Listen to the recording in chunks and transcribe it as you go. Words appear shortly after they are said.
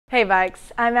Hey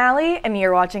Vikes, I'm Allie and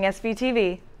you're watching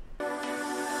SVTV.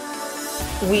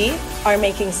 We are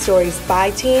making stories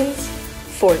by teens,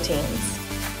 for teens.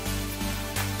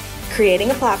 Creating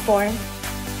a platform,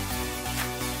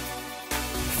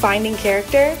 finding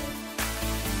character,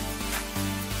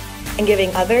 and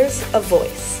giving others a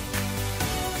voice.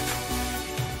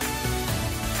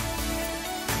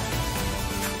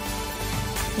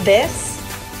 This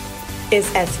is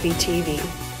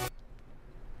SVTV.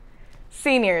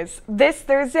 Seniors, this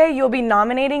Thursday you'll be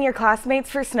nominating your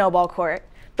classmates for Snowball Court.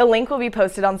 The link will be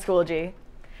posted on Schoology.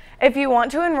 If you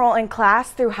want to enroll in class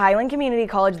through Highland Community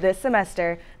College this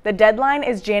semester, the deadline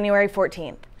is January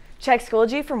 14th. Check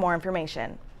Schoology for more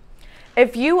information.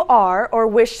 If you are or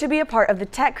wish to be a part of the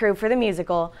tech crew for the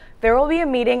musical, there will be a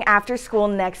meeting after school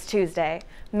next Tuesday.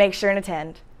 Make sure and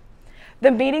attend. The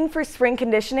meeting for spring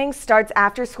conditioning starts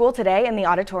after school today in the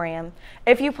auditorium.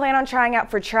 If you plan on trying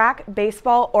out for track,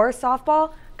 baseball, or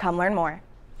softball, come learn more.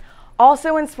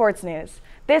 Also in sports news,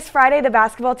 this Friday the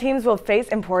basketball teams will face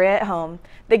Emporia at home.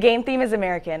 The game theme is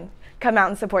American. Come out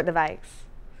and support the Vikes.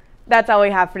 That's all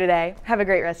we have for today. Have a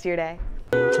great rest of your day.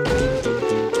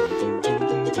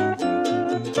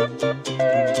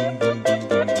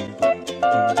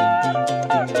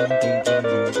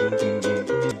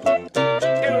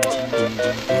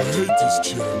 I hate this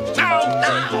chair. Ow!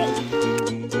 Ow!